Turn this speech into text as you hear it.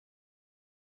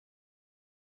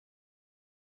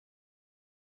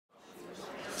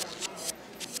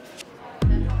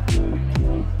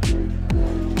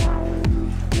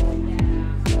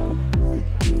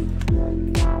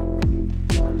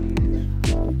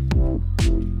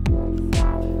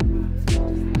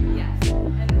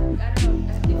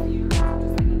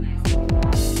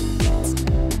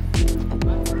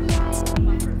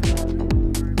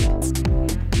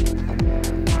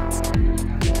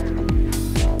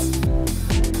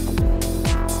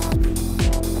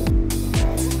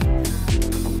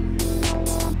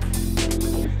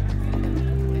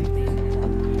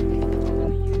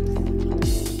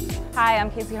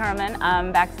Casey Herman.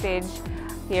 I'm backstage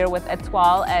here with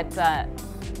Étoile at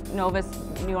Novis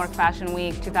New York Fashion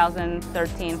Week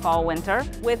 2013 Fall/Winter.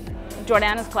 With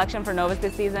Jordana's collection for Novis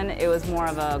this season, it was more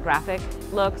of a graphic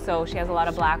look, so she has a lot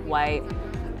of black, white,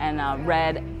 and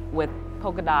red with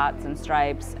polka dots and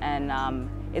stripes, and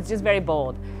it's just very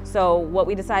bold. So what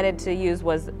we decided to use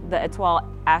was the Étoile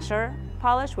Asher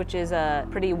polish, which is a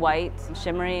pretty white,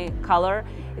 shimmery color.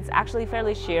 It's actually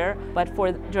fairly sheer, but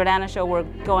for Jordana's show, we're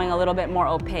going a little bit more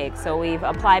opaque. So we've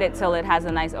applied it till it has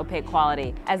a nice opaque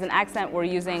quality. As an accent, we're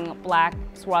using black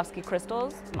Swarovski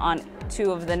crystals on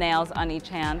 2 of the nails on each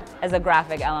hand as a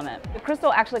graphic element. The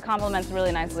crystal actually complements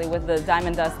really nicely with the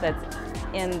diamond dust that's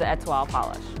in the Étoile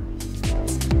polish.